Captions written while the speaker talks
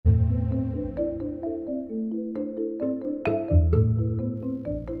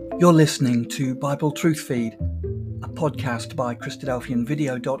You're listening to Bible Truth Feed, a podcast by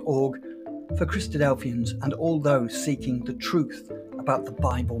Christadelphianvideo.org for Christadelphians and all those seeking the truth about the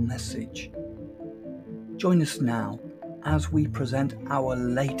Bible message. Join us now as we present our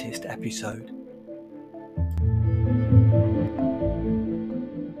latest episode.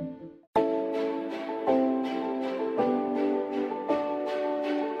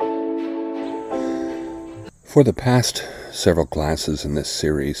 For the past several classes in this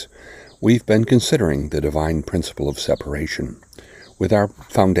series, we've been considering the divine principle of separation, with our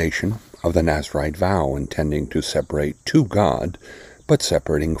foundation of the Nazirite vow intending to separate to God, but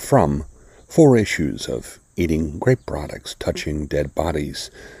separating from 4 issues of eating grape products, touching dead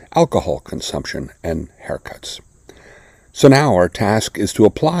bodies, alcohol consumption, and haircuts. So now our task is to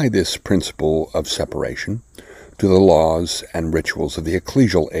apply this principle of separation to the laws and rituals of the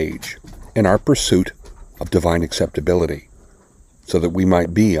ecclesial age in our pursuit of divine acceptability, so that we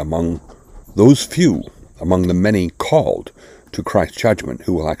might be among those few, among the many called to Christ's judgment,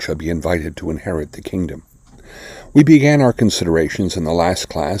 who will actually be invited to inherit the kingdom. We began our considerations in the last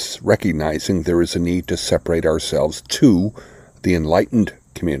class, recognizing there is a need to separate ourselves to the enlightened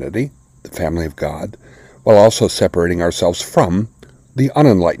community, the family of God, while also separating ourselves from the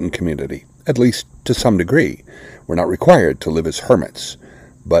unenlightened community, at least to some degree. We're not required to live as hermits,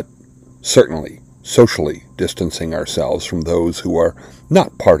 but certainly socially distancing ourselves from those who are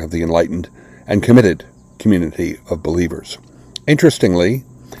not part of the enlightened and committed community of believers. Interestingly,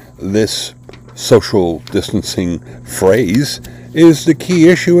 this social distancing phrase is the key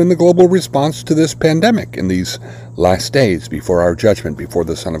issue in the global response to this pandemic in these last days before our judgment before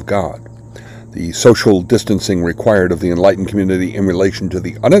the Son of God. The social distancing required of the enlightened community in relation to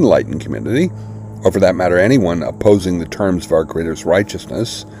the unenlightened community, or for that matter anyone opposing the terms of our Creator's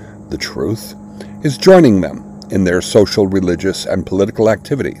righteousness, the truth, is joining them in their social, religious, and political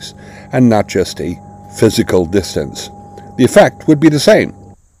activities, and not just a physical distance. The effect would be the same,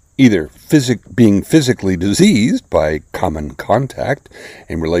 either being physically diseased by common contact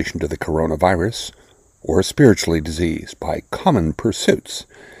in relation to the coronavirus, or spiritually diseased by common pursuits,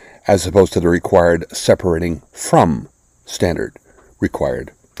 as opposed to the required separating from standard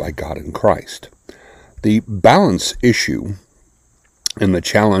required by God and Christ. The balance issue and the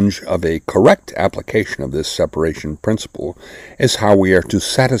challenge of a correct application of this separation principle is how we are to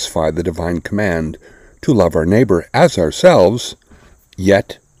satisfy the divine command to love our neighbor as ourselves,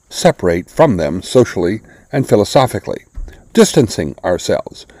 yet separate from them socially and philosophically, distancing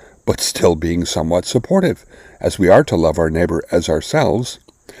ourselves, but still being somewhat supportive, as we are to love our neighbor as ourselves.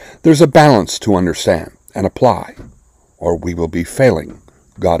 There's a balance to understand and apply, or we will be failing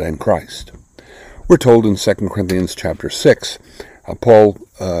God and Christ. We're told in 2 Corinthians chapter 6, Paul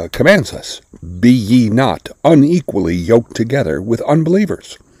commands us, "Be ye not unequally yoked together with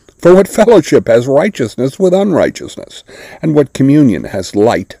unbelievers. For what fellowship has righteousness with unrighteousness? And what communion has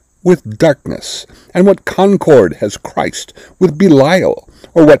light with darkness? And what concord has Christ with Belial?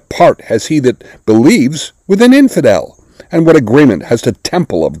 Or what part has he that believes with an infidel? And what agreement has the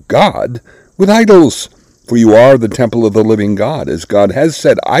temple of God with idols? For you are the temple of the living God, as God has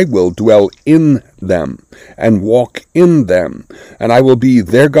said, I will dwell in them, and walk in them, and I will be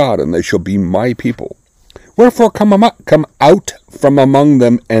their God, and they shall be my people. Wherefore come out from among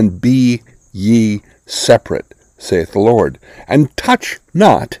them, and be ye separate, saith the Lord, and touch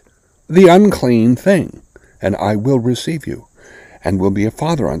not the unclean thing, and I will receive you, and will be a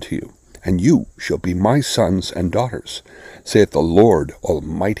father unto you, and you shall be my sons and daughters, saith the Lord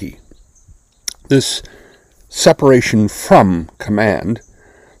Almighty." This separation from command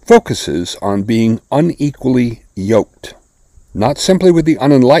focuses on being unequally yoked, not simply with the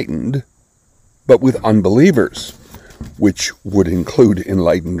unenlightened, but with unbelievers, which would include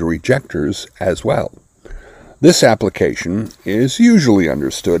enlightened rejectors as well. This application is usually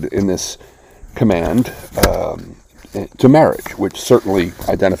understood in this command to marriage, which certainly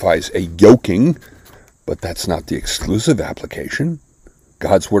identifies a yoking, but that's not the exclusive application.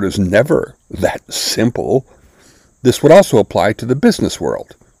 God's word is never that simple. This would also apply to the business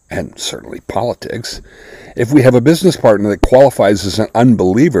world, and certainly politics. If we have a business partner that qualifies as an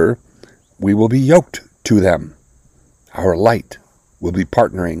unbeliever, we will be yoked to them. Our light will be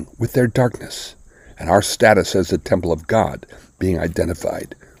partnering with their darkness, and our status as the temple of God being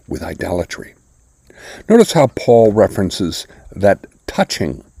identified with idolatry. Notice how Paul references that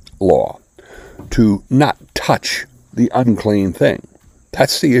touching law to not touch the unclean thing.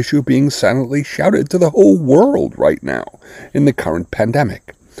 That's the issue being silently shouted to the whole world right now in the current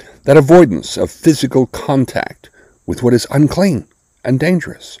pandemic. That avoidance of physical contact with what is unclean and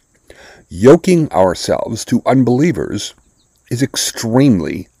dangerous. Yoking ourselves to unbelievers is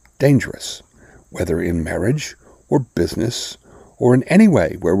extremely dangerous, whether in marriage or business or in any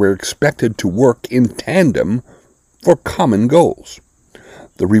way where we're expected to work in tandem for common goals.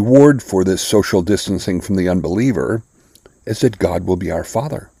 The reward for this social distancing from the unbeliever is that God will be our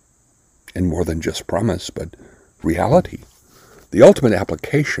Father, and more than just promise, but reality. The ultimate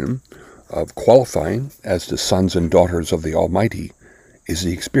application of qualifying as the sons and daughters of the Almighty is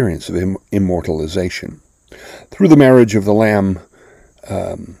the experience of immortalization. Through the marriage of the Lamb,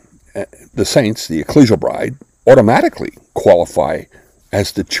 the saints, the ecclesial bride, automatically qualify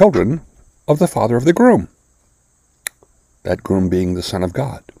as the children of the father of the groom, that groom being the Son of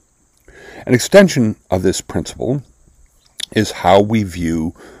God. An extension of this principle is how we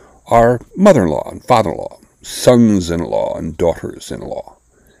view our mother-in-law and father-in-law, sons-in-law and daughters-in-law.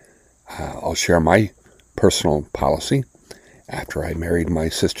 I'll share my personal policy after I married my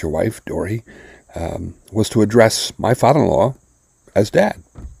sister wife, Dory, was to address my father-in-law as dad,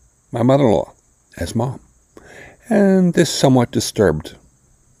 my mother-in-law as mom. And this somewhat disturbed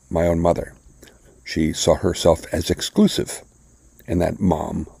my own mother. She saw herself as exclusive in that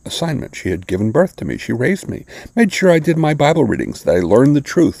mom assignment. She had given birth to me. She raised me, made sure I did my Bible readings, that I learned the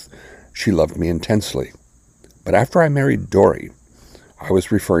truth. She loved me intensely. But after I married Dory, I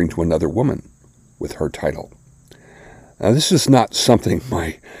was referring to another woman with her title. Now, this is not something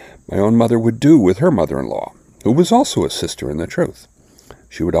my own mother would do with her mother-in-law, who was also a sister in the truth.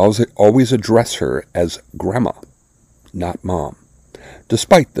 She would always address her as grandma, not mom,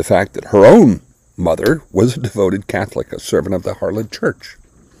 despite the fact that her own mother was a devoted Catholic, a servant of the Harlot Church.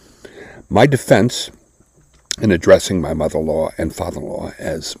 My defense in addressing my mother-in-law and father-in-law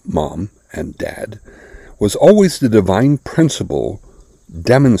as mom and dad was always the divine principle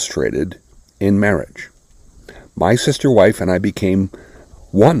demonstrated in marriage. My sister wife and I became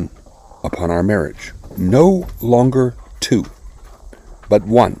one upon our marriage, no longer two, but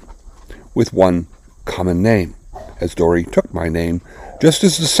one, with one common name, as Dory took my name, just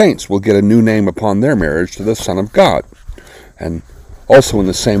as the saints will get a new name upon their marriage to the Son of God, and also in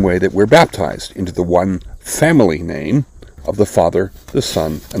the same way that we're baptized into the one family name of the Father, the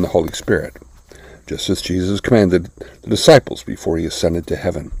Son, and the Holy Spirit, just as Jesus commanded the disciples before he ascended to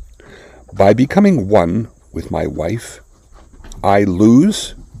heaven. By becoming one with my wife, I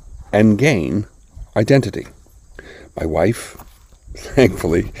lose and gain identity. My wife,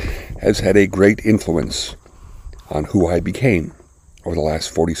 thankfully, has had a great influence on who I became over the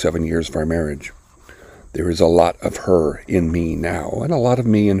last 47 years of our marriage. There is a lot of her in me now, and a lot of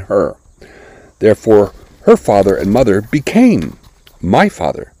me in her. Therefore, her father and mother became my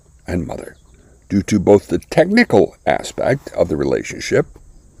father and mother, due to both the technical aspect of the relationship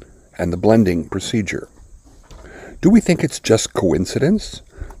and the blending procedure. Do we think it's just coincidence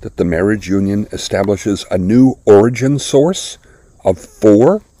that the marriage union establishes a new origin source of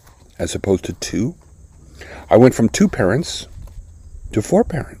 4 as opposed to 2? I went from 2 parents to 4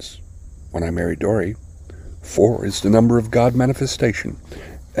 parents when I married Dory. 4 is the number of God manifestation,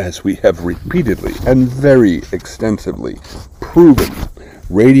 as we have repeatedly and very extensively proven,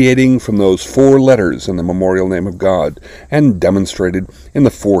 radiating from those 4 letters in the memorial name of God, and demonstrated in the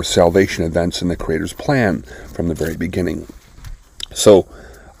 4 salvation events in the Creator's plan from the very beginning. So,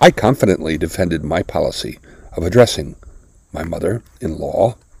 I confidently defended my policy of addressing my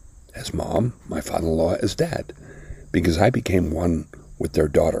mother-in-law as mom, my father-in-law as dad, because I became one with their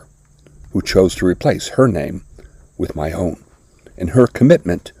daughter, who chose to replace her name with my own, and her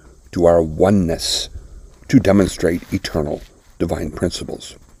commitment to our oneness to demonstrate eternal divine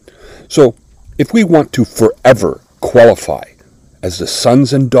principles. So, if we want to forever qualify as the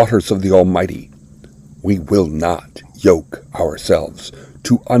sons and daughters of the Almighty, we will not yoke ourselves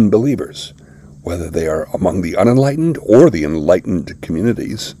to unbelievers, whether they are among the unenlightened or the enlightened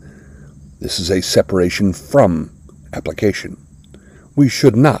communities. This is a separation from application. We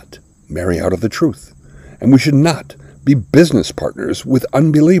should not marry out of the truth, and we should not be business partners with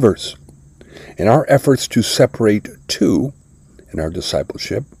unbelievers. In our efforts to separate two in our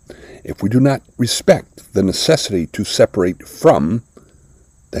discipleship, if we do not respect the necessity to separate from,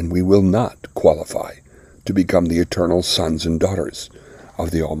 then we will not qualify to become the eternal sons and daughters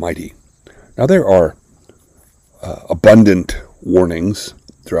of the Almighty. Now, there are abundant warnings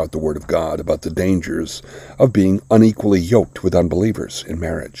throughout the Word of God about the dangers of being unequally yoked with unbelievers in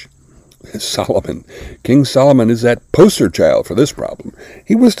marriage. King Solomon is that poster child for this problem.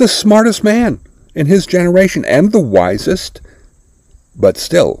 He was the smartest man in his generation and the wisest, but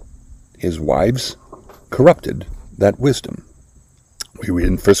still, his wives corrupted that wisdom. We read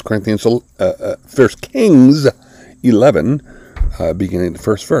in 1 Kings 11, beginning the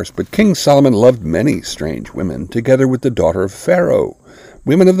first verse, "But King Solomon loved many strange women, together with the daughter of Pharaoh,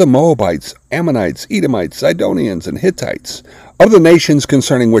 women of the Moabites, Ammonites, Edomites, Zidonians, and Hittites, of the nations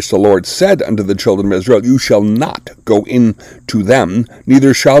concerning which the Lord said unto the children of Israel, You shall not go in to them,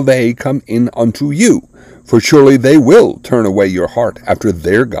 neither shall they come in unto you, for surely they will turn away your heart after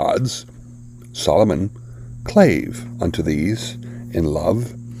their gods. Solomon clave unto these in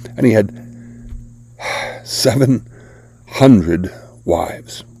love, and he had 700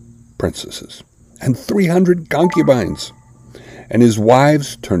 wives, princesses, and 300 concubines, and his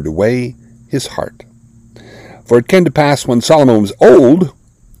wives turned away his heart. For it came to pass, when Solomon was old,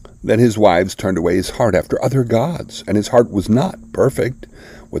 that his wives turned away his heart after other gods, and his heart was not perfect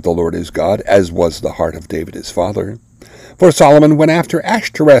with the Lord his God, as was the heart of David his father. For Solomon went after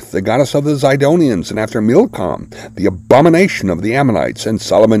Ashtoreth, the goddess of the Zidonians, and after Milcom, the abomination of the Ammonites, and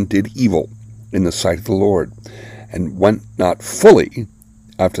Solomon did evil in the sight of the Lord, and went not fully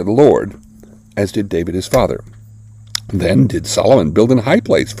after the Lord, as did David his father. Then did Solomon build an high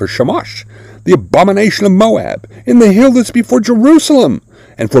place for Shamash, the abomination of Moab, in the hill that's before Jerusalem,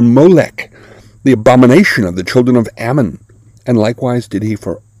 and for Molech, the abomination of the children of Ammon. And likewise did he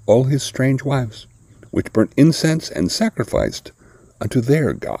for all his strange wives, which burnt incense and sacrificed unto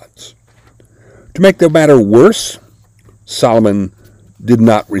their gods. To make the matter worse, Solomon did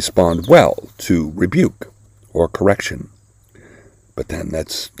not respond well to rebuke or correction. But then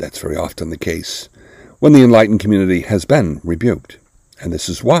that's very often the case when the enlightened community has been rebuked. And this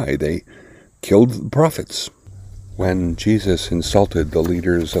is why they killed the prophets. When Jesus insulted the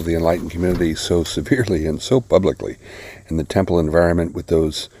leaders of the enlightened community so severely and so publicly in the temple environment with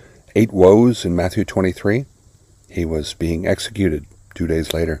those 8 woes in Matthew 23, he was being executed 2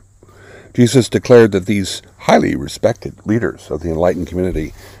 days later. Jesus declared that these highly respected leaders of the enlightened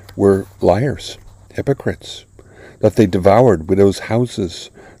community were liars, hypocrites, that they devoured widows'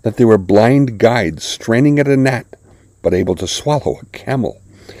 houses, that they were blind guides straining at a gnat, but able to swallow a camel.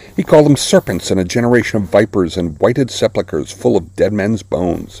 He called them serpents and a generation of vipers and whited sepulchres full of dead men's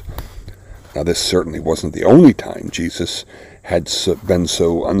bones. Now, this certainly wasn't the only time Jesus had been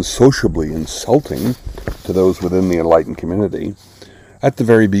so unsociably insulting to those within the enlightened community. At the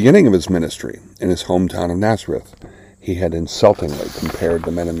very beginning of his ministry, in his hometown of Nazareth, he had insultingly compared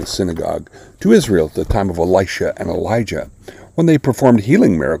the men in the synagogue to Israel at the time of Elisha and Elijah, when they performed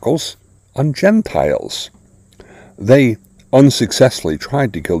healing miracles on Gentiles. They unsuccessfully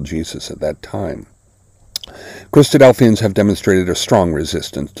tried to kill Jesus at that time. Christadelphians have demonstrated a strong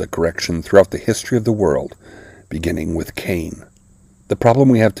resistance to correction throughout the history of the world, beginning with Cain. The problem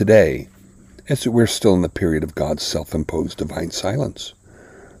we have today is that we're still in the period of God's self-imposed divine silence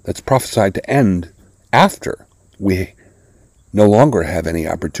that's prophesied to end after we no longer have any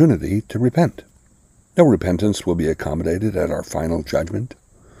opportunity to repent. No repentance will be accommodated at our final judgment,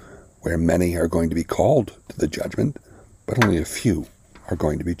 where many are going to be called to the judgment, but only a few are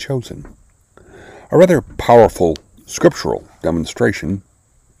going to be chosen. A rather powerful scriptural demonstration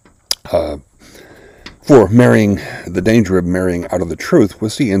for the danger of marrying out of the truth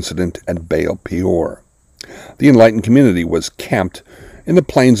was the incident at Baal Peor. The enlightened community was camped in the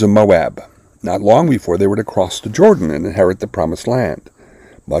plains of Moab, not long before they were to cross the Jordan and inherit the promised land,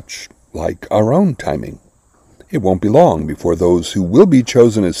 much like our own timing. It won't be long before those who will be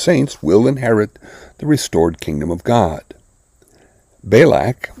chosen as saints will inherit the restored kingdom of God.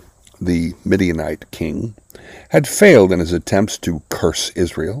 Balak, the Midianite king, had failed in his attempts to curse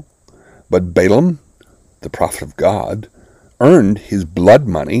Israel, but Balaam, the prophet of God, earned his blood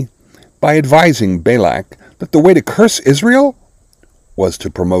money by advising Balak that the way to curse Israel was to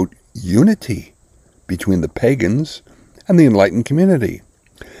promote unity between the pagans and the enlightened community.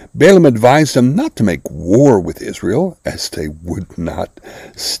 Balaam advised them not to make war with Israel, as they would not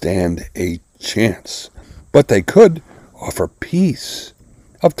stand a chance, but they could offer peace,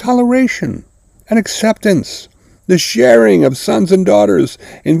 of toleration and acceptance, the sharing of sons and daughters,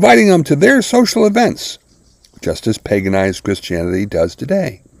 inviting them to their social events, just as paganized Christianity does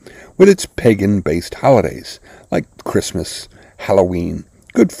today, with its pagan-based holidays like Christmas, Halloween,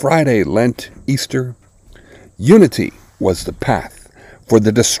 Good Friday, Lent, Easter. Unity was the path for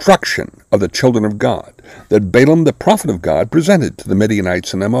the destruction of the children of God that Balaam, the prophet of God, presented to the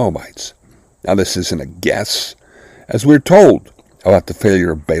Midianites and the Moabites. Now, this isn't a guess, as we're told about the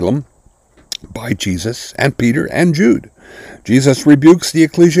failure of Balaam by Jesus and Peter and Jude. Jesus rebukes the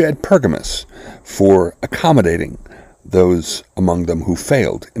ecclesia at Pergamos for accommodating those among them who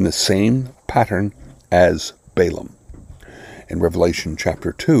failed in the same pattern as Balaam. In Revelation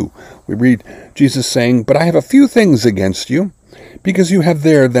chapter 2, we read Jesus saying, "But I have a few things against you, because you have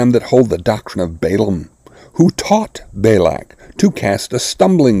there them that hold the doctrine of Balaam, who taught Balak to cast a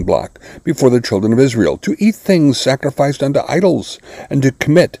stumbling block before the children of Israel, to eat things sacrificed unto idols, and to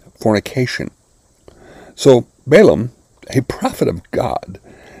commit fornication. So Balaam, a prophet of God,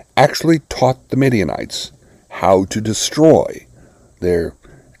 actually taught the Midianites how to destroy their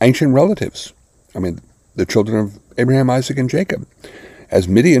ancient relatives. The children of Abraham, Isaac, and Jacob, as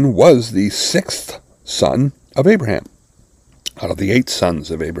Midian was the sixth son of Abraham, out of the 8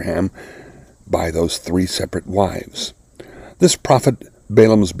 sons of Abraham, by those 3 separate wives. This prophet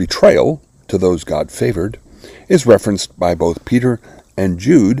Balaam's betrayal to those God favored is referenced by both Peter and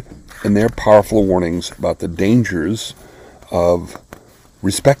Jude in their powerful warnings about the dangers of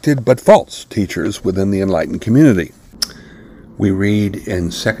respected but false teachers within the enlightened community. We read in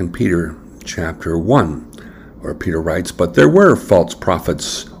 2 Peter chapter 1, where Peter writes, "But there were false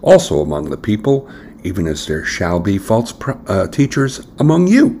prophets also among the people, even as there shall be false teachers among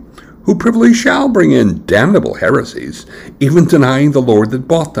you, who privily shall bring in damnable heresies, even denying the Lord that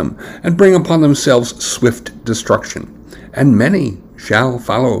bought them, and bring upon themselves swift destruction. And many shall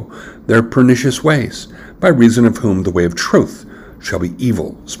follow their pernicious ways, by reason of whom the way of truth shall be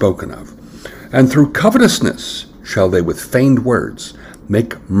evil spoken of. And through covetousness shall they with feigned words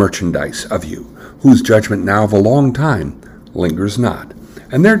make merchandise of you, whose judgment now of a long time lingers not,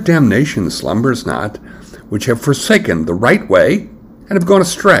 and their damnation slumbers not, which have forsaken the right way, and have gone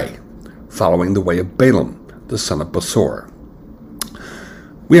astray, following the way of Balaam, the son of Bosor."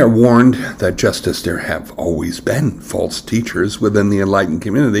 We are warned that just as there have always been false teachers within the enlightened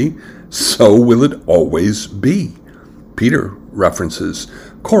community, so will it always be. Peter references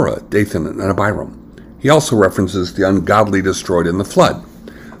Korah, Dathan, and Abiram. He also references the ungodly destroyed in the flood.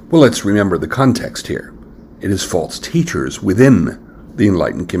 Well, let's remember the context here. It is false teachers within the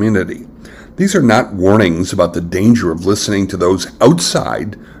enlightened community. These are not warnings about the danger of listening to those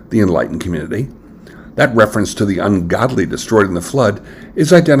outside the enlightened community. That reference to the ungodly destroyed in the flood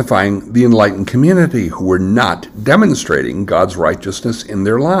is identifying the enlightened community who were not demonstrating God's righteousness in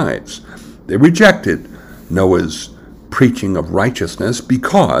their lives. They rejected Noah's preaching of righteousness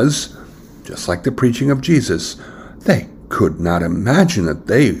because, just like the preaching of Jesus, they could not imagine that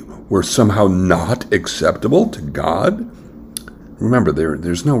they were somehow not acceptable to God. Remember,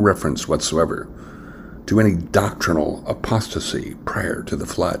 there's no reference whatsoever to any doctrinal apostasy prior to the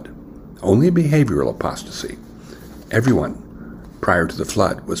flood, only behavioral apostasy. Everyone prior to the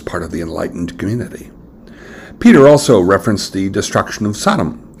flood was part of the enlightened community. Peter also referenced the destruction of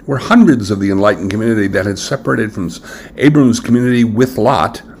Sodom, where hundreds of the enlightened community that had separated from Abram's community with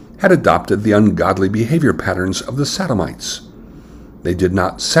Lot had adopted the ungodly behavior patterns of the Sodomites. They did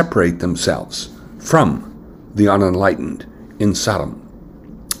not separate themselves from the unenlightened in Sodom.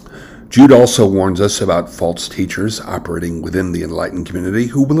 Jude also warns us about false teachers operating within the enlightened community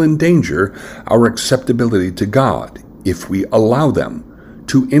who will endanger our acceptability to God if we allow them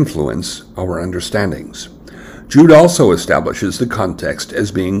to influence our understandings. Jude also establishes the context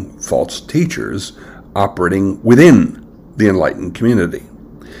as being false teachers operating within the enlightened community.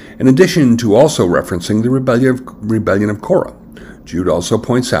 In addition to also referencing the rebellion of Korah, Jude also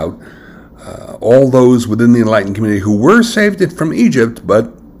points out all those within the enlightened community who were saved from Egypt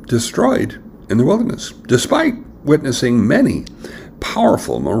but destroyed in the wilderness, despite witnessing many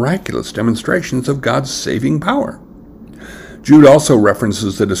powerful, miraculous demonstrations of God's saving power. Jude also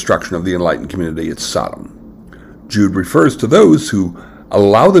references the destruction of the enlightened community at Sodom. Jude refers to those who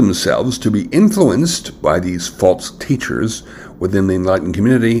allow themselves to be influenced by these false teachers within the enlightened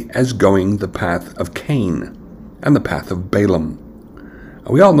community as going the path of Cain and the path of Balaam.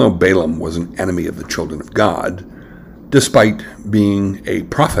 We all know Balaam was an enemy of the children of God, despite being a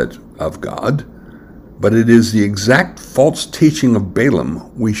prophet of God, but it is the exact false teaching of Balaam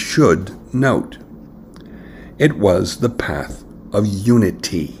we should note. It was the path of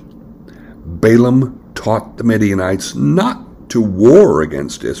unity. Balaam taught the Midianites not to war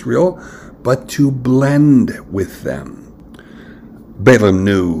against Israel, but to blend with them. Balaam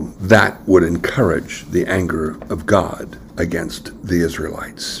knew that would encourage the anger of God against the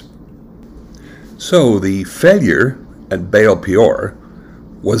Israelites. So the failure at Baal Peor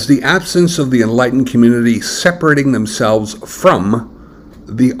was the absence of the enlightened community separating themselves from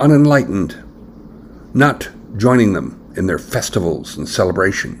the unenlightened, not joining them in their festivals and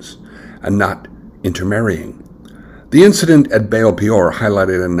celebrations, and not intermarrying. The incident at Baal Peor,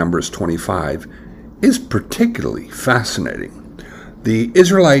 highlighted in Numbers 25, is particularly fascinating. The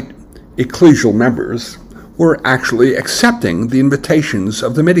Israelite ecclesial members were actually accepting the invitations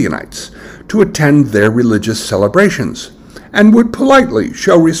of the Midianites to attend their religious celebrations and would politely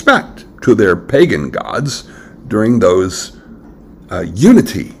show respect to their pagan gods during those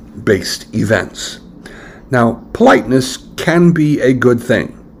unity-based events. Now, politeness can be a good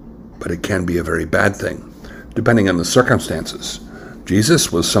thing, but it can be a very bad thing, depending on the circumstances.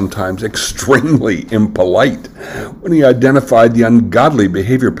 Jesus was sometimes extremely impolite when he identified the ungodly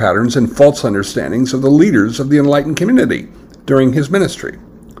behavior patterns and false understandings of the leaders of the enlightened community during his ministry.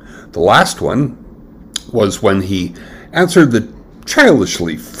 The last one was when he answered the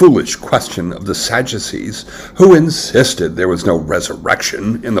childishly foolish question of the Sadducees, who insisted there was no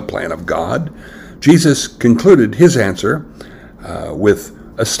resurrection in the plan of God. Jesus concluded his answer with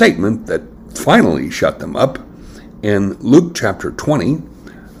a statement that finally shut them up. In Luke chapter 20,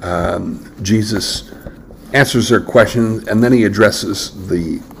 Jesus answers their questions, and then he addresses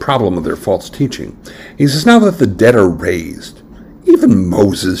the problem of their false teaching. He says, "Now that the dead are raised, even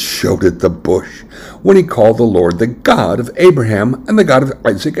Moses showed at the bush when he called the Lord the God of Abraham and the God of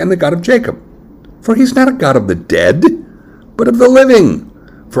Isaac and the God of Jacob. For he's not a God of the dead, but of the living,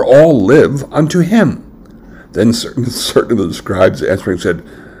 for all live unto him." Then certain of the scribes answering said,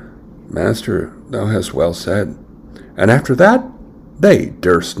 "Master, thou hast well said." And after that, they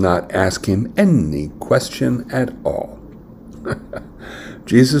durst not ask him any question at all.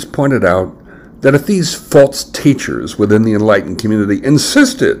 Jesus pointed out that if these false teachers within the enlightened community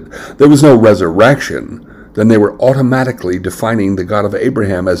insisted there was no resurrection, then they were automatically defining the God of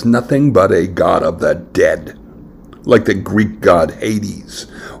Abraham as nothing but a God of the dead, like the Greek god Hades,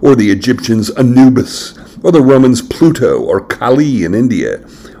 or the Egyptians Anubis, or the Romans Pluto, or Kali in India,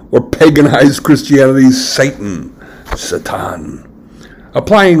 or paganized Christianity's Satan.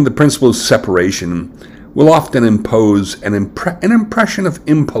 Applying the principle of separation will often impose an impression of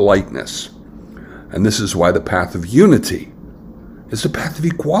impoliteness. And this is why the path of unity is the path of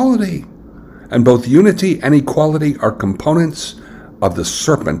equality. And both unity and equality are components of the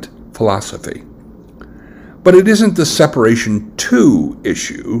serpent philosophy. But it isn't the separation to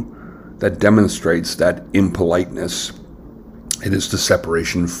issue that demonstrates that impoliteness. It is the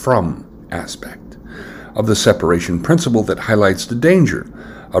separation from aspect of the separation principle that highlights the danger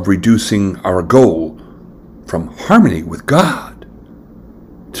of reducing our goal from harmony with God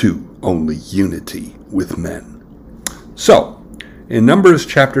to only unity with men. So, in Numbers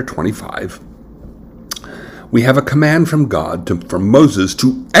chapter 25, we have a command from God from Moses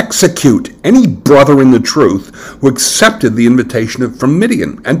to execute any brother in the truth who accepted the invitation from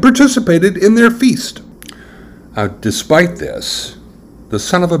Midian and participated in their feast. Despite this, the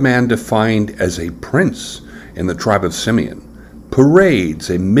Son of a Man, defined as a prince in the tribe of Simeon, parades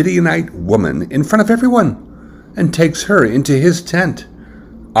a Midianite woman in front of everyone and takes her into his tent,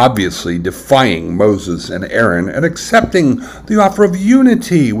 obviously defying Moses and Aaron and accepting the offer of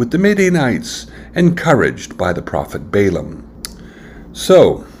unity with the Midianites, encouraged by the prophet Balaam.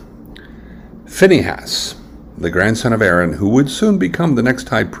 So, Phinehas, the grandson of Aaron, who would soon become the next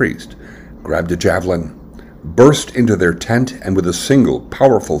high priest, grabbed a javelin, burst into their tent, and with a single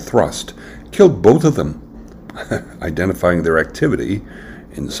powerful thrust killed both of them, identifying their activity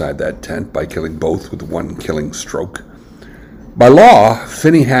inside that tent by killing both with one killing stroke. By law,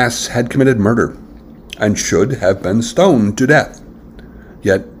 Phinehas had committed murder and should have been stoned to death.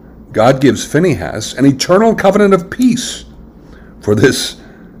 Yet God gives Phinehas an eternal covenant of peace for this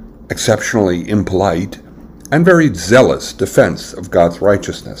exceptionally impolite and very zealous defense of God's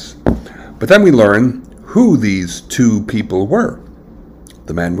righteousness. But then we learn who these two people were.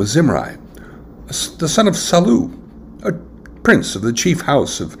 The man was Zimri, the son of Salu, a prince of the chief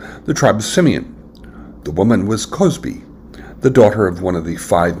house of the tribe of Simeon. The woman was Cosbi, the daughter of one of the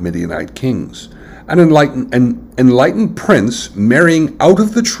 5 Midianite kings, an enlightened prince marrying out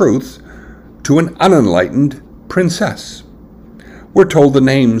of the truth to an unenlightened princess. We're told the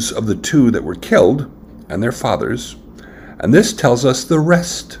names of the two that were killed and their fathers, and this tells us the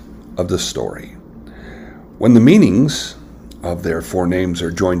rest of the story. When the meanings of their 4 names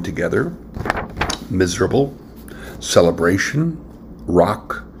are joined together, miserable, celebration,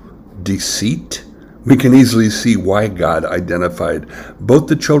 rock, deceit, we can easily see why God identified both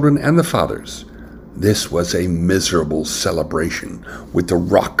the children and the fathers. This was a miserable celebration with the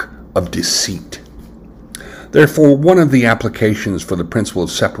rock of deceit. Therefore, one of the applications for the principle of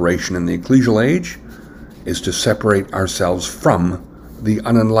separation in the ecclesial age is to separate ourselves from the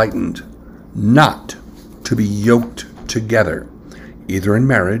unenlightened, not to be yoked together, either in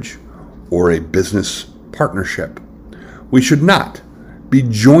marriage or a business partnership. We should not be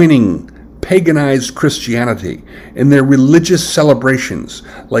joining paganized Christianity in their religious celebrations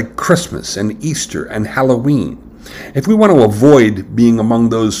like Christmas and Easter and Halloween. If we want to avoid being among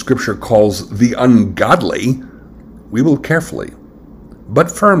those Scripture calls the ungodly, we will carefully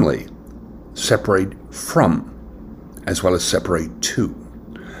but firmly separate from as well as separate to.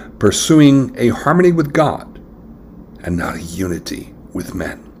 pursuing a harmony with God and not a unity with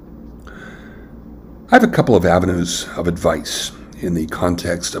men. I have a couple of avenues of advice in the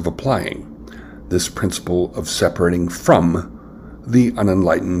context of applying this principle of separating from the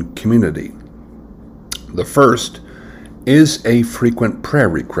unenlightened community. The first is a frequent prayer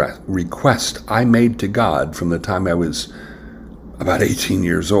request I made to God from the time I was about 18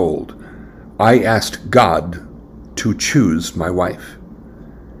 years old. I asked God to choose my wife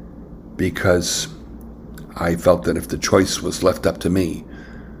because I felt that if the choice was left up to me,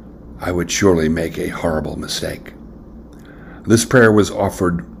 I would surely make a horrible mistake. This prayer was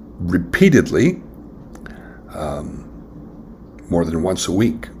offered repeatedly, more than once a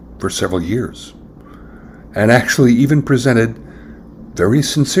week for several years, and actually even presented very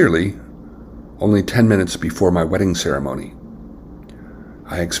sincerely only 10 minutes before my wedding ceremony.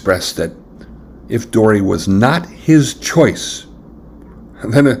 I expressed that if Dory was not his choice,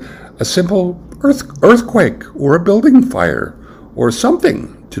 then a simple earthquake or a building fire or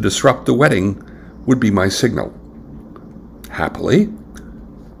something to disrupt the wedding would be my signal. Happily,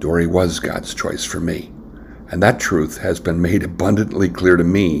 Dory was God's choice for me, and that truth has been made abundantly clear to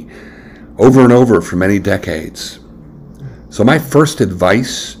me over and over for many decades. So my first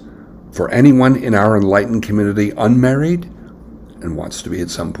advice for anyone in our enlightened community unmarried and wants to be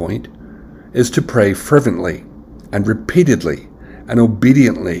at some point is to pray fervently and repeatedly and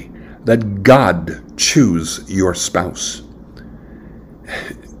obediently that God choose your spouse.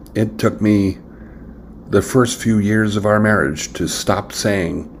 It took me the first few years of our marriage to stop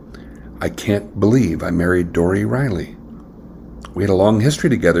saying, I can't believe I married Dory Riley. We had a long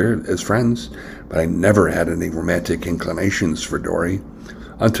history together as friends, but I never had any romantic inclinations for Dory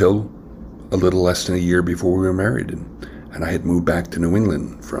until a little less than a year before we were married, and I had moved back to New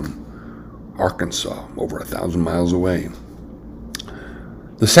England from Arkansas, over 1,000 miles away.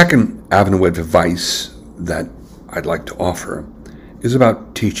 The second avenue of advice that I'd like to offer is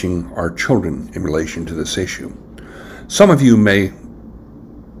about teaching our children in relation to this issue. Some of you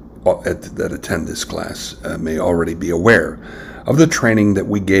that attend this class may already be aware of the training that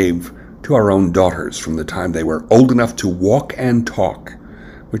we gave to our own daughters from the time they were old enough to walk and talk,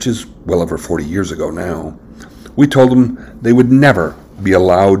 which is well over 40 years ago now. We told them they would never be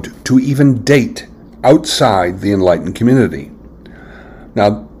allowed to even date outside the enlightened community.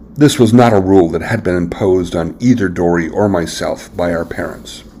 Now, this was not a rule that had been imposed on either Dory or myself by our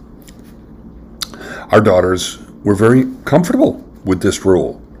parents. Our daughters were very comfortable with this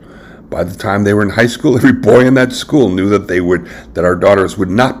rule. By the time they were in high school, every boy in that school knew that our daughters would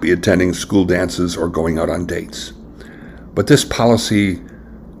not be attending school dances or going out on dates. But this policy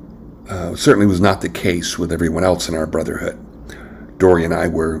certainly was not the case with everyone else in our brotherhood. Dory and I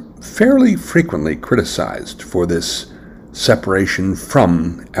were fairly frequently criticized for this separation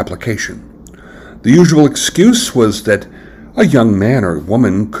from application. The usual excuse was that a young man or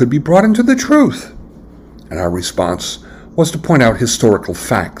woman could be brought into the truth, and our response was to point out historical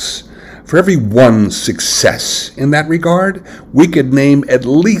facts. For every one success in that regard, we could name at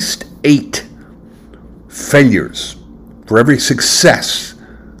least 8 failures for every success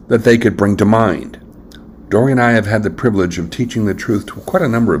that they could bring to mind. Dory and I have had the privilege of teaching the truth to quite a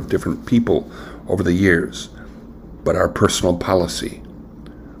number of different people over the years, but our personal policy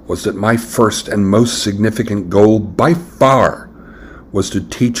was that my first and most significant goal by far was to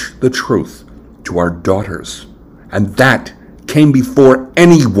teach the truth to our daughters, and that came before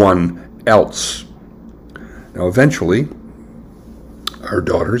anyone else. Now, eventually, our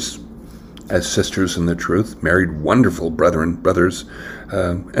daughters, as sisters in the truth, married wonderful brothers,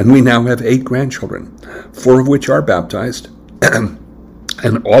 and we now have 8 grandchildren, 4 of which are baptized,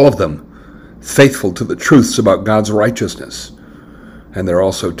 and all of them faithful to the truths about God's righteousness. And they're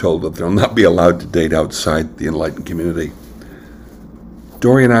also told that they'll not be allowed to date outside the enlightened community.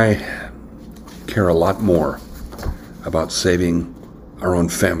 Dory and I care a lot more about saving our own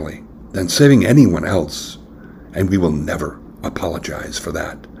family than saving anyone else, and we will never apologize for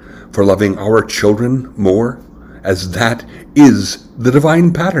that, for loving our children more, as that is the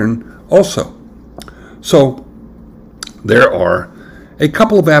divine pattern also. So there are a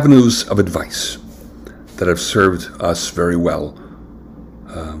couple of avenues of advice that have served us very well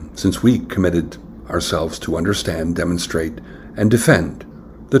since we committed ourselves to understand, demonstrate, and defend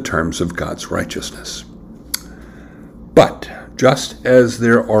the terms of God's righteousness. But just as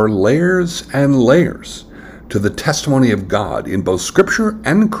there are layers and layers to the testimony of God in both Scripture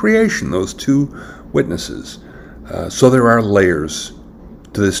and creation, those two witnesses, so there are layers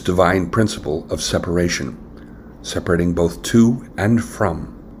to this divine principle of separation, separating both to and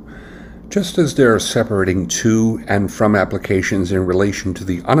from. Just as there are separating to and from applications in relation to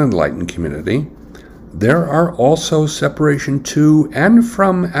the unenlightened community, there are also separation to and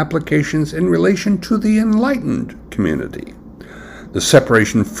from applications in relation to the enlightened community. The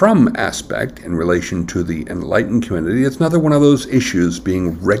separation from aspect in relation to the enlightened community is another one of those issues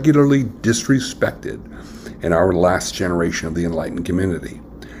being regularly disrespected in our last generation of the enlightened community.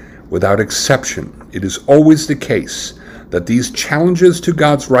 Without exception, it is always the case that these challenges to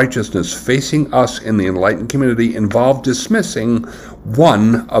God's righteousness facing us in the enlightened community involve dismissing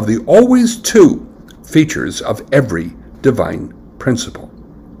one of the always two features of every divine principle.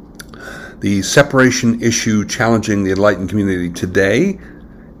 The separation issue challenging the enlightened community today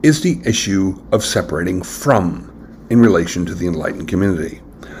is the issue of separating from in relation to the enlightened community.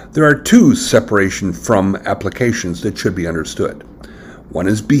 There are two separation from applications that should be understood. One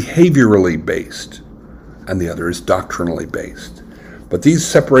is behaviorally based, and the other is doctrinally based. But these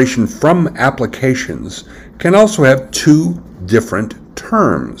separation from applications can also have two different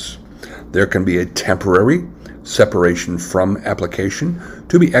terms. There can be a temporary separation from application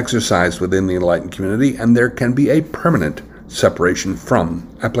to be exercised within the enlightened community, and there can be a permanent separation from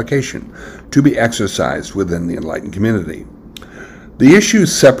application to be exercised within the enlightened community. The issue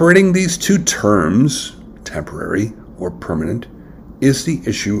separating these two terms, temporary or permanent, is the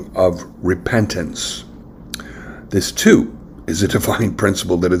issue of repentance. This, too, is a divine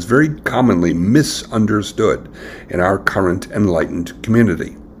principle that is very commonly misunderstood in our current enlightened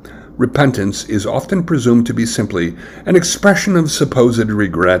community. Repentance is often presumed to be simply an expression of supposed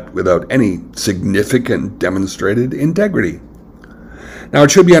regret without any significant demonstrated integrity. Now,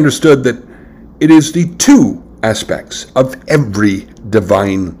 it should be understood that it is the two aspects of every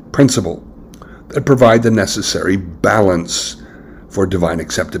divine principle that provide the necessary balance for divine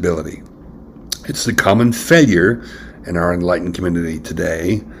acceptability. It's the common failure in our enlightened community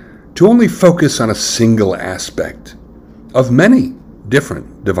today to only focus on a single aspect of many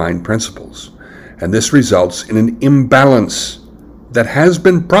different divine principles, and this results in an imbalance that has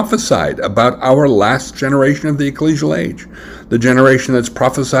been prophesied about our last generation of the ecclesial age, the generation that's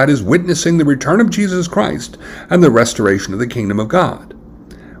prophesied as witnessing the return of Jesus Christ and the restoration of the kingdom of God.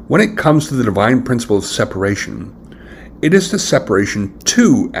 When it comes to the divine principle of separation, it is the separation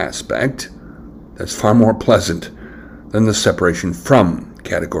to aspect that's far more pleasant than the separation from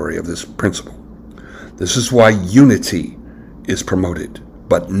category of this principle. This is why unity is promoted,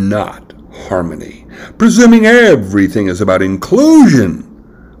 but not harmony, presuming everything is about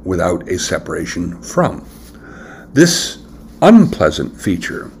inclusion without a separation from. This unpleasant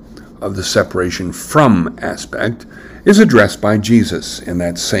feature of the separation from aspect is addressed by Jesus in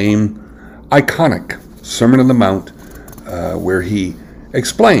that same iconic Sermon on the Mount, where he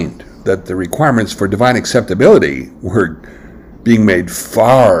explained that the requirements for divine acceptability were being made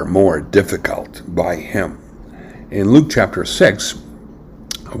far more difficult by him. In Luke chapter 6,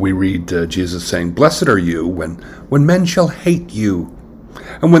 we read Jesus saying, "Blessed are you when men shall hate you,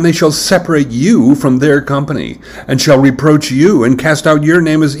 and when they shall separate you from their company, and shall reproach you, and cast out your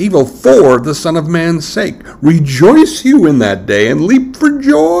name as evil for the Son of Man's sake. Rejoice you in that day, and leap for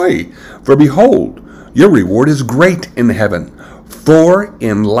joy. For behold, your reward is great in heaven. For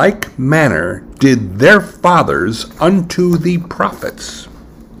in like manner did their fathers unto the prophets."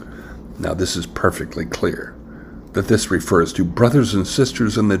 Now this is perfectly clear that this refers to brothers and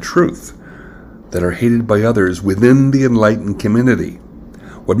sisters in the truth that are hated by others within the enlightened community.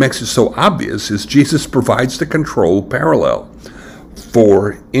 What makes it so obvious is Jesus provides the control parallel.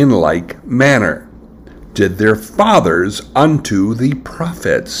 For in like manner did their fathers unto the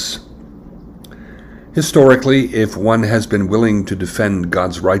prophets. Historically, if one has been willing to defend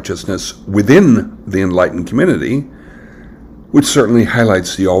God's righteousness within the enlightened community, which certainly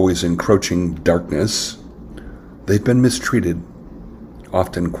highlights the always encroaching darkness, they've been mistreated,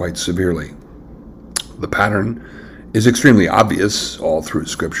 often quite severely. The pattern is extremely obvious all through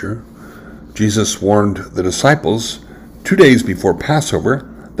Scripture. Jesus warned the disciples 2 days before Passover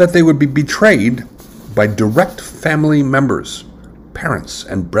that they would be betrayed by direct family members, parents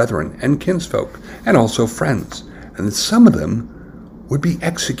and brethren and kinsfolk, and also friends, and that some of them would be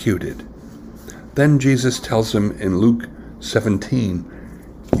executed. Then Jesus tells them in Luke 17,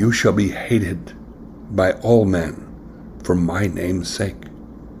 "You shall be hated by all men for my name's sake."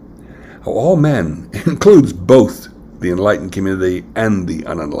 All men includes both the enlightened community and the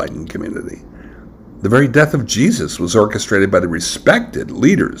unenlightened community. The very death of Jesus was orchestrated by the respected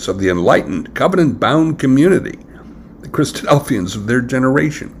leaders of the enlightened, covenant-bound community, the Christadelphians of their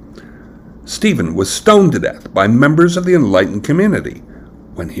generation. Stephen was stoned to death by members of the enlightened community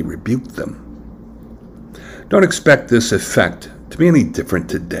when he rebuked them. Don't expect this effect to be any different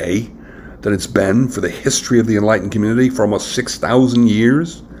today. than it's been for the history of the enlightened community for almost 6,000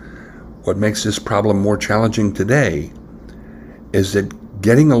 years. What makes this problem more challenging today is that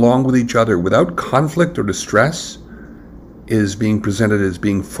getting along with each other without conflict or distress is being presented as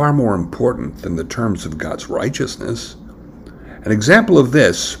being far more important than the terms of God's righteousness. An example of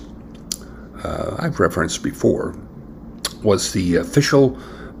this, I've referenced before, was the official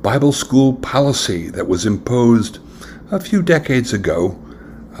Bible school policy that was imposed a few decades ago,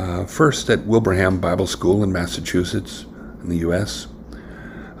 first at Wilbraham Bible School in Massachusetts, in the U.S.,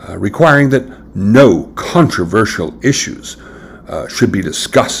 requiring that no controversial issues should be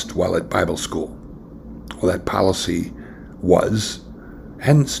discussed while at Bible school. Well, that policy was,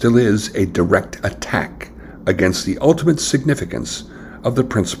 and still is, a direct attack against the ultimate significance of the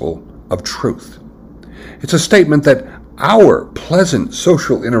principle of truth. It's a statement that our pleasant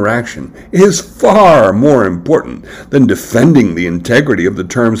social interaction is far more important than defending the integrity of the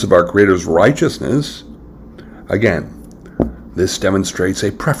terms of our Creator's righteousness. Again, this demonstrates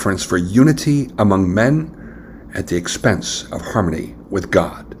a preference for unity among men at the expense of harmony with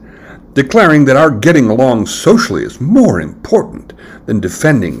God, declaring that our getting along socially is more important than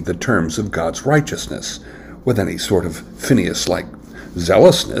defending the terms of God's righteousness with any sort of Phineas-like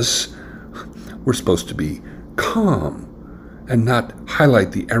zealousness. We're supposed to be calm and not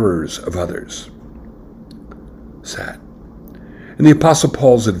highlight the errors of others. Sad. In the Apostle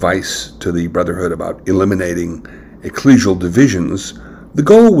Paul's advice to the brotherhood about eliminating ecclesial divisions, the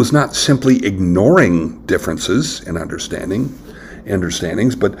goal was not simply ignoring differences in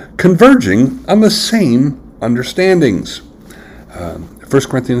understandings, but converging on the same understandings. 1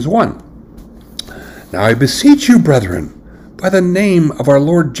 Corinthians 1. Now I beseech you, brethren, by the name of our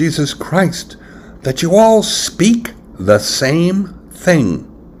Lord Jesus Christ, that you all speak the same thing,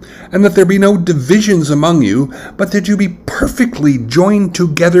 and that there be no divisions among you, but that you be perfectly joined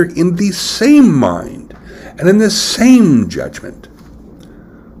together in the same mind and in the same judgment.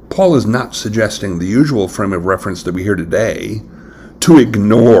 Paul is not suggesting the usual frame of reference that we hear today, to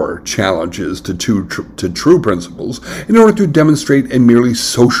ignore challenges to true principles in order to demonstrate a merely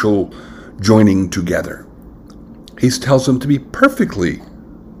social joining together. He tells them to be perfectly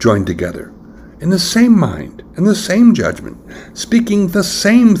joined together in the same mind and the same judgment, speaking the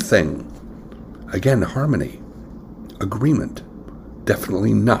same thing. Again, harmony, agreement,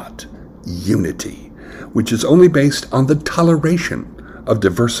 definitely not unity, which is only based on the toleration of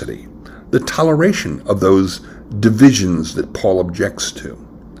diversity, the toleration of those divisions that Paul objects to.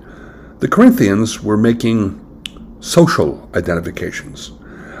 The Corinthians were making social identifications,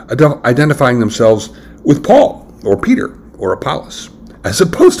 identifying themselves with Paul or Peter or Apollos, as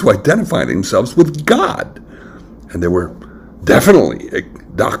opposed to identifying themselves with God. And there were definitely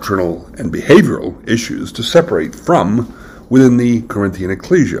doctrinal and behavioral issues to separate from within the Corinthian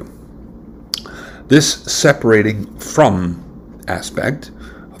ecclesia. This separating from aspect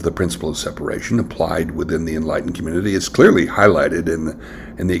of the principle of separation applied within the enlightened community is clearly highlighted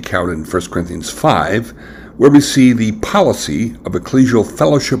in the account in 1 Corinthians 5, where we see the policy of ecclesial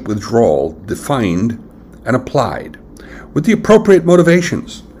fellowship withdrawal defined and applied, with the appropriate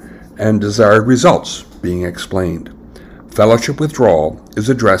motivations and desired results being explained. Fellowship withdrawal is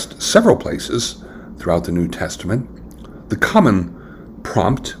addressed several places throughout the New Testament. The common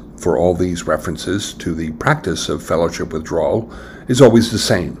prompt for all these references to the practice of fellowship withdrawal is always the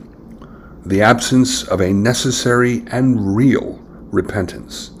same: the absence of a necessary and real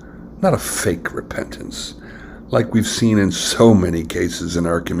repentance, not a fake repentance, like we've seen in so many cases in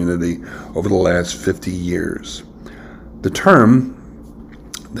our community over the last 50 years. The term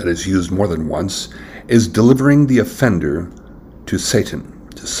that is used more than once is delivering the offender to Satan,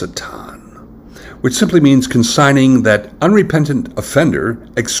 to Satan, which simply means consigning that unrepentant offender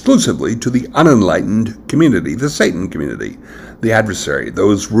exclusively to the unenlightened community, the Satan community, the adversary,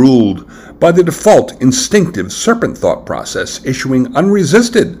 those ruled by the default instinctive serpent thought process, issuing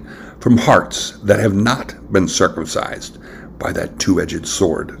unresisted from hearts that have not been circumcised by that two-edged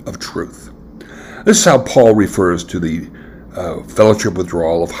sword of truth. This is how Paul refers to the fellowship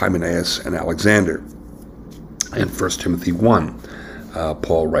withdrawal of Hymenaeus and Alexander. In 1 Timothy 1,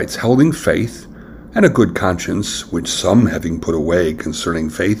 Paul writes, holding faith and a good conscience, which some, having put away concerning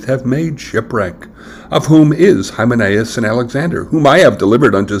faith, have made shipwreck, of whom is Hymenaeus and Alexander, whom I have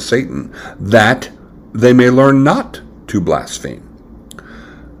delivered unto Satan, that they may learn not to blaspheme.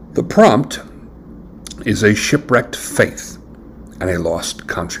 The prompt is a shipwrecked faith and a lost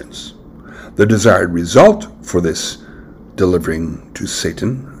conscience. The desired result for this delivering to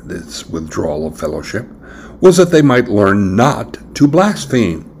Satan, this withdrawal of fellowship, was that they might learn not to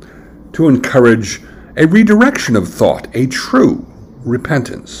blaspheme, to encourage a redirection of thought, a true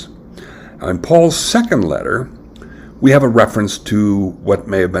repentance. In Paul's second letter, we have a reference to what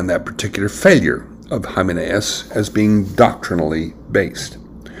may have been that particular failure of Hymenaeus as being doctrinally based.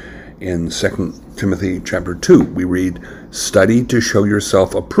 In 2 Timothy chapter 2, we read, "Study to show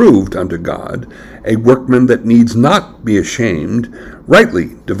yourself approved unto God, a workman that needs not be ashamed,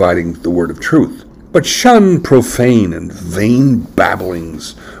 rightly dividing the word of truth. But shun profane and vain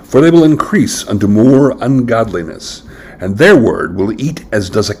babblings, for they will increase unto more ungodliness, and their word will eat as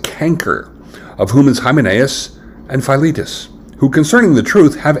does a canker, of whom is Hymenaeus and Philetus, who concerning the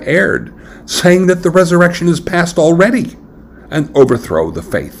truth have erred, saying that the resurrection is past already, and overthrow the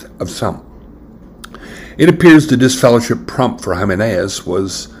faith of some." It appears the disfellowship prompt for Hymenaeus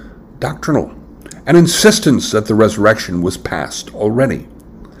was doctrinal, an insistence that the resurrection was past already.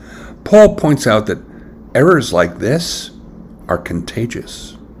 Paul points out that errors like this are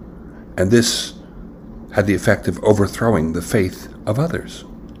contagious, and this had the effect of overthrowing the faith of others.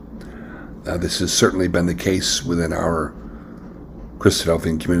 Now, this has certainly been the case within our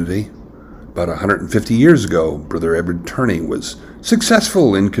Christadelphian community. About 150 years ago, Brother Edward Turney was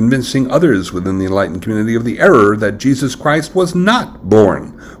successful in convincing others within the enlightened community of the error that Jesus Christ was not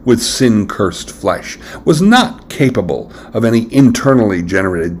born with sin-cursed flesh, was not capable of any internally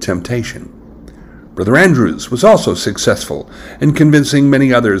generated temptation. Brother Andrews was also successful in convincing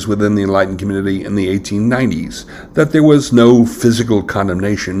many others within the enlightened community in the 1890s that there was no physical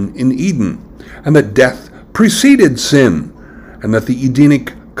condemnation in Eden, and that death preceded sin, and that the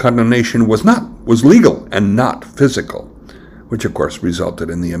Edenic condemnation was legal and not physical, which of course resulted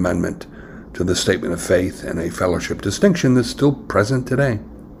in the amendment to the Statement of Faith and a fellowship distinction that's still present today,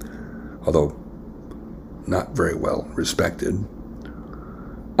 although not very well respected.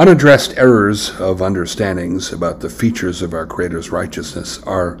 Unaddressed errors of understandings about the features of our Creator's righteousness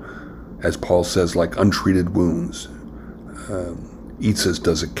are, as Paul says, like untreated wounds. Eats as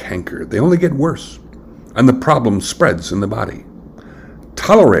does a canker. They only get worse, and the problem spreads in the body.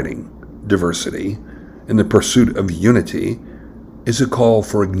 Tolerating diversity in the pursuit of unity is a call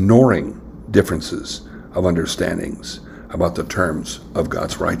for ignoring differences of understandings about the terms of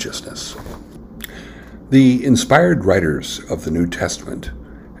God's righteousness. The inspired writers of the New Testament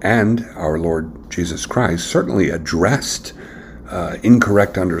and our Lord Jesus Christ certainly addressed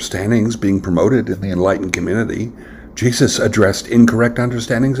incorrect understandings being promoted in the enlightened community. Jesus addressed incorrect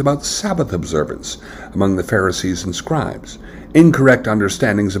understandings about Sabbath observance among the Pharisees and scribes, incorrect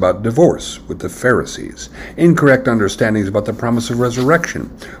understandings about divorce with the Pharisees, incorrect understandings about the promise of resurrection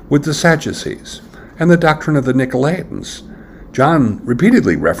with the Sadducees, and the doctrine of the Nicolaitans. John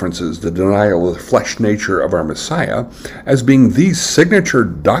repeatedly references the denial of the flesh nature of our Messiah as being the signature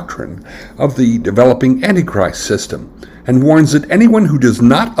doctrine of the developing Antichrist system, and warns that anyone who does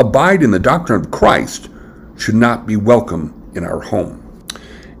not abide in the doctrine of Christ should not be welcome in our home.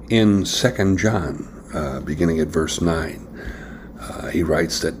 In 2 John, beginning at verse 9, he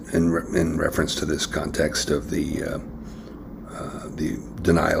writes that in reference to this context of the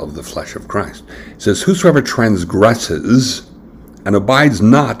denial of the flesh of Christ, it says, "Whosoever transgresses and abides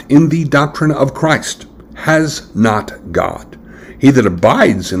not in the doctrine of Christ has not God. He that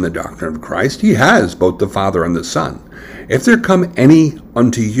abides in the doctrine of Christ, he has both the Father and the Son. If there come any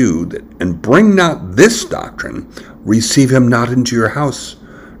unto you and bring not this doctrine, receive him not into your house,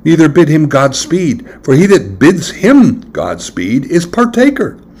 neither bid him Godspeed, for he that bids him Godspeed is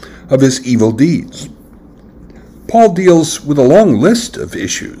partaker of his evil deeds." Paul deals with a long list of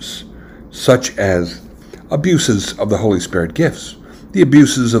issues, such as abuses of the Holy Spirit gifts, the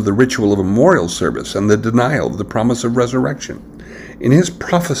abuses of the ritual of memorial service, and the denial of the promise of resurrection. In his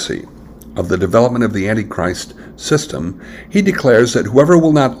prophecy of the development of the Antichrist system, he declares that whoever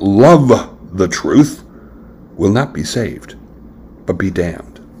will not love the truth will not be saved, but be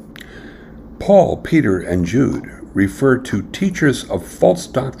damned. Paul, Peter, and Jude refer to teachers of false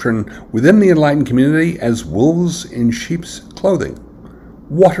doctrine within the enlightened community as wolves in sheep's clothing,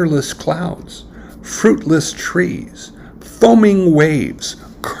 waterless clouds, fruitless trees, foaming waves,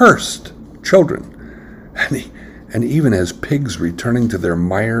 cursed children, and even as pigs returning to their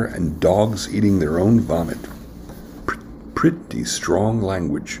mire and dogs eating their own vomit. Pretty strong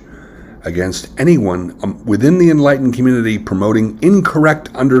language against anyone within the enlightened community promoting incorrect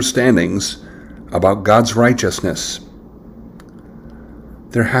understandings about God's righteousness.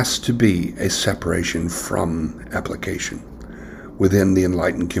 There has to be a separation from application within the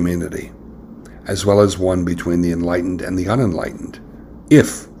enlightened community, as well as one between the enlightened and the unenlightened,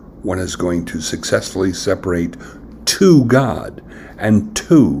 if one is going to successfully separate to God and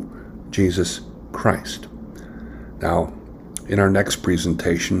to Jesus Christ. Now, in our next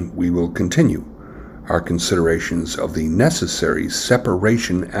presentation, we will continue are considerations of the necessary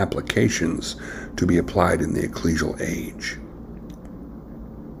separation applications to be applied in the ecclesial age.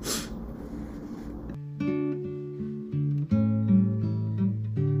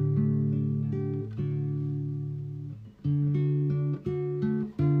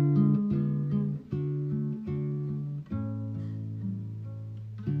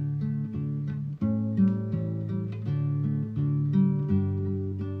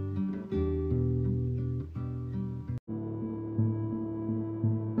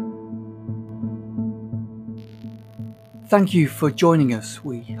 Thank you for joining us.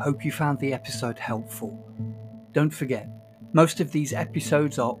 We hope you found the episode helpful. Don't forget, most of these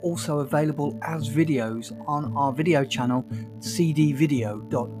episodes are also available as videos on our video channel,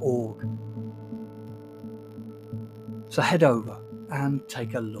 cdvideo.org. So head over and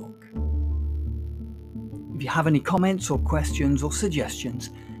take a look. If you have any comments or questions or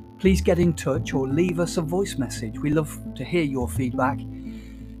suggestions, please get in touch or leave us a voice message. We love to hear your feedback.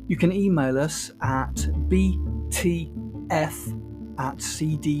 You can email us at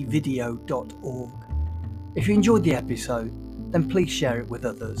btf@cdvideo.org. If you enjoyed the episode, then please share it with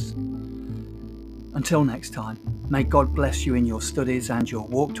others. Until next time, may God bless you in your studies and your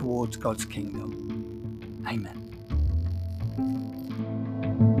walk towards God's kingdom. Amen.